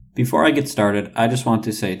Before I get started, I just want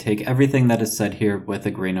to say take everything that is said here with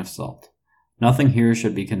a grain of salt. Nothing here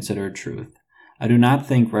should be considered truth. I do not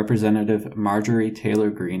think Representative Marjorie Taylor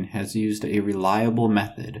Greene has used a reliable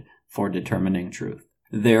method for determining truth.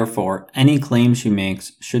 Therefore, any claim she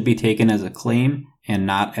makes should be taken as a claim and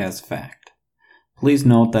not as fact. Please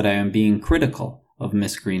note that I am being critical of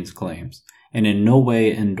Ms. Greene's claims and in no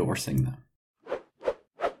way endorsing them.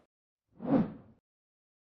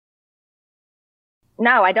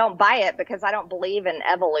 No, I don't buy it because I don't believe in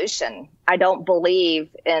evolution. I don't believe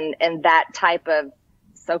in that type of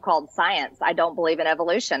so-called science. I don't believe in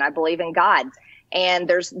evolution. I believe in God. And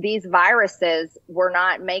there's these viruses were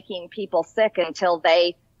not making people sick until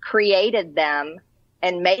they created them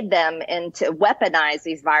and made them into weaponize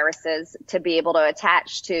these viruses to be able to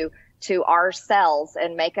attach to our cells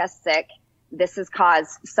and make us sick. This has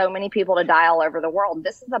caused so many people to die all over the world.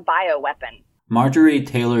 This is a bioweapon. Marjorie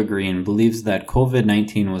Taylor Greene believes that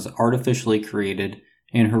COVID-19 was artificially created,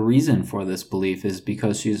 and her reason for this belief is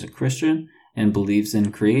because she is a Christian and believes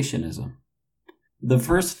in creationism. The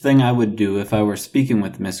first thing I would do if I were speaking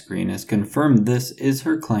with Ms. Greene is confirm this is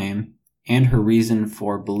her claim and her reason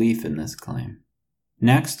for belief in this claim.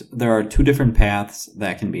 Next, there are two different paths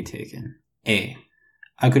that can be taken. A.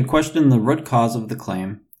 I could question the root cause of the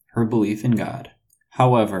claim, her belief in God.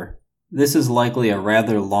 However, this is likely a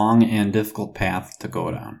rather long and difficult path to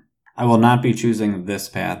go down. I will not be choosing this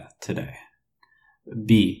path today.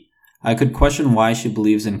 B. I could question why she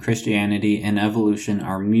believes in Christianity and evolution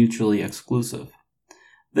are mutually exclusive.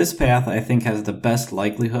 This path, I think, has the best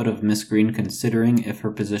likelihood of Ms. Greene considering if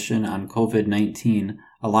her position on COVID-19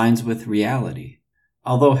 aligns with reality,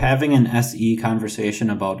 although having an SE conversation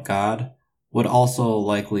about God would also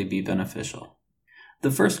likely be beneficial.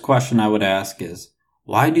 The first question I would ask is,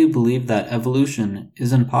 why do you believe that evolution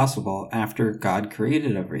isn't possible after God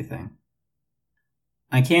created everything?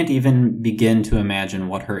 I can't even begin to imagine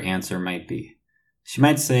what her answer might be. She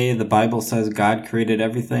might say the Bible says God created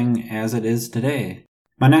everything as it is today.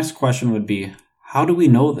 My next question would be, how do we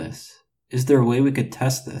know this? Is there a way we could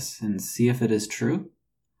test this and see if it is true?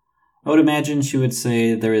 I would imagine she would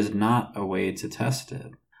say there is not a way to test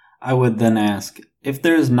it. I would then ask, if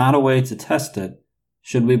there is not a way to test it,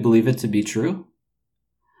 should we believe it to be true?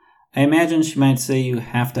 I imagine she might say you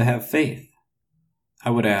have to have faith. I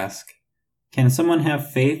would ask, can someone have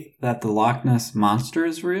faith that the Loch Ness Monster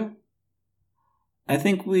is real? I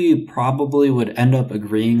think we probably would end up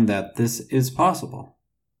agreeing that this is possible.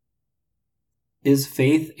 Is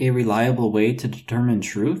faith a reliable way to determine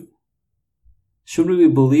truth? Should we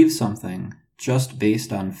believe something just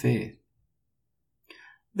based on faith?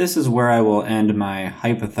 This is where I will end my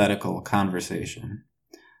hypothetical conversation.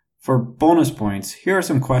 For bonus points, here are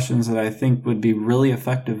some questions that I think would be really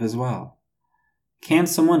effective as well. Can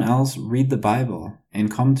someone else read the Bible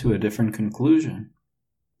and come to a different conclusion?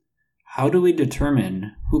 How do we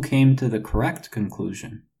determine who came to the correct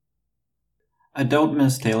conclusion? I doubt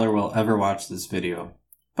Ms. Taylor will ever watch this video,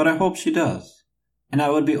 but I hope she does, and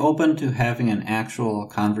I would be open to having an actual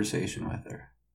conversation with her.